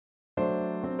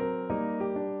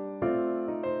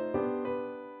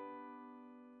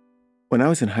When I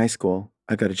was in high school,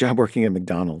 I got a job working at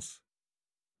McDonald's.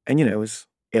 And, it was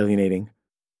alienating.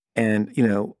 And,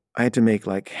 I had to make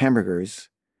like hamburgers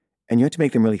and you had to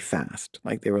make them really fast.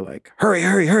 Like they were like, hurry,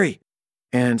 hurry, hurry.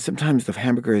 And sometimes the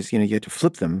hamburgers, you had to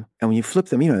flip them. And when you flip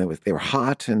them, they were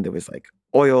hot and there was like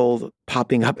oil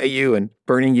popping up at you and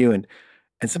burning you. And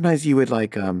sometimes you would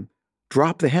like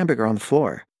drop the hamburger on the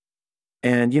floor.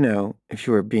 And, if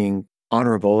you were being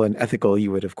honorable and ethical,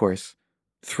 you would, of course,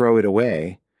 throw it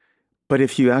away. But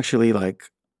if you actually like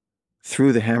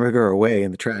threw the hamburger away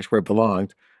in the trash where it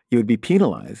belonged, you would be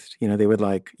penalized. They would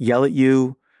like yell at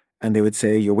you and they would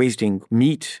say, you're wasting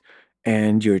meat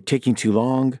and you're taking too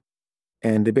long.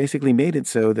 And they basically made it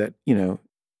so that,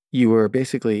 you were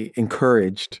basically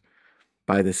encouraged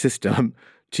by the system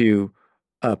to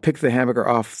pick the hamburger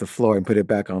off the floor and put it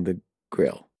back on the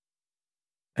grill.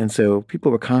 And so people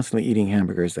were constantly eating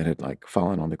hamburgers that had like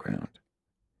fallen on the ground.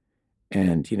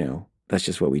 And, that's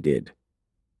just what we did.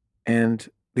 And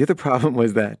the other problem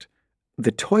was that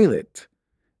the toilet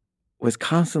was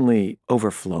constantly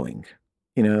overflowing.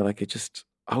 Like it just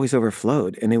always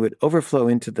overflowed and it would overflow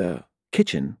into the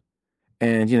kitchen.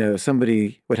 And,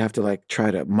 somebody would have to like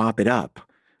try to mop it up.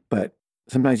 But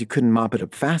sometimes you couldn't mop it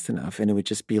up fast enough and it would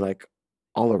just be like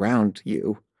all around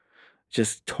you,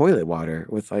 just toilet water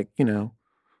with like,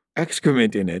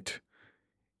 excrement in it.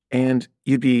 And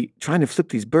you'd be trying to flip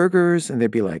these burgers and there'd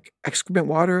be like excrement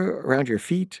water around your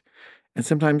feet. And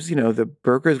sometimes, the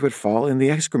burgers would fall in the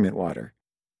excrement water.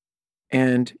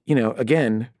 And,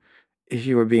 again, if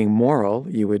you were being moral,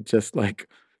 you would just like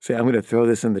say, I'm going to throw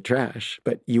this in the trash,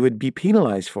 but you would be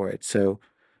penalized for it. So,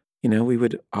 we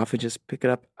would often just pick it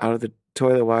up out of the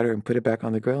toilet water and put it back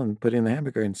on the grill and put it in the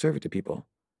hamburger and serve it to people.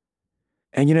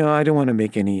 And, I don't want to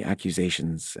make any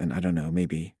accusations. And I don't know,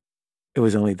 maybe it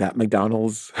was only that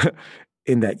McDonald's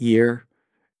in that year,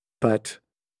 but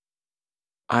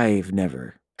I've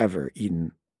never, ever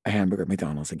eaten a hamburger at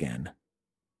McDonald's again.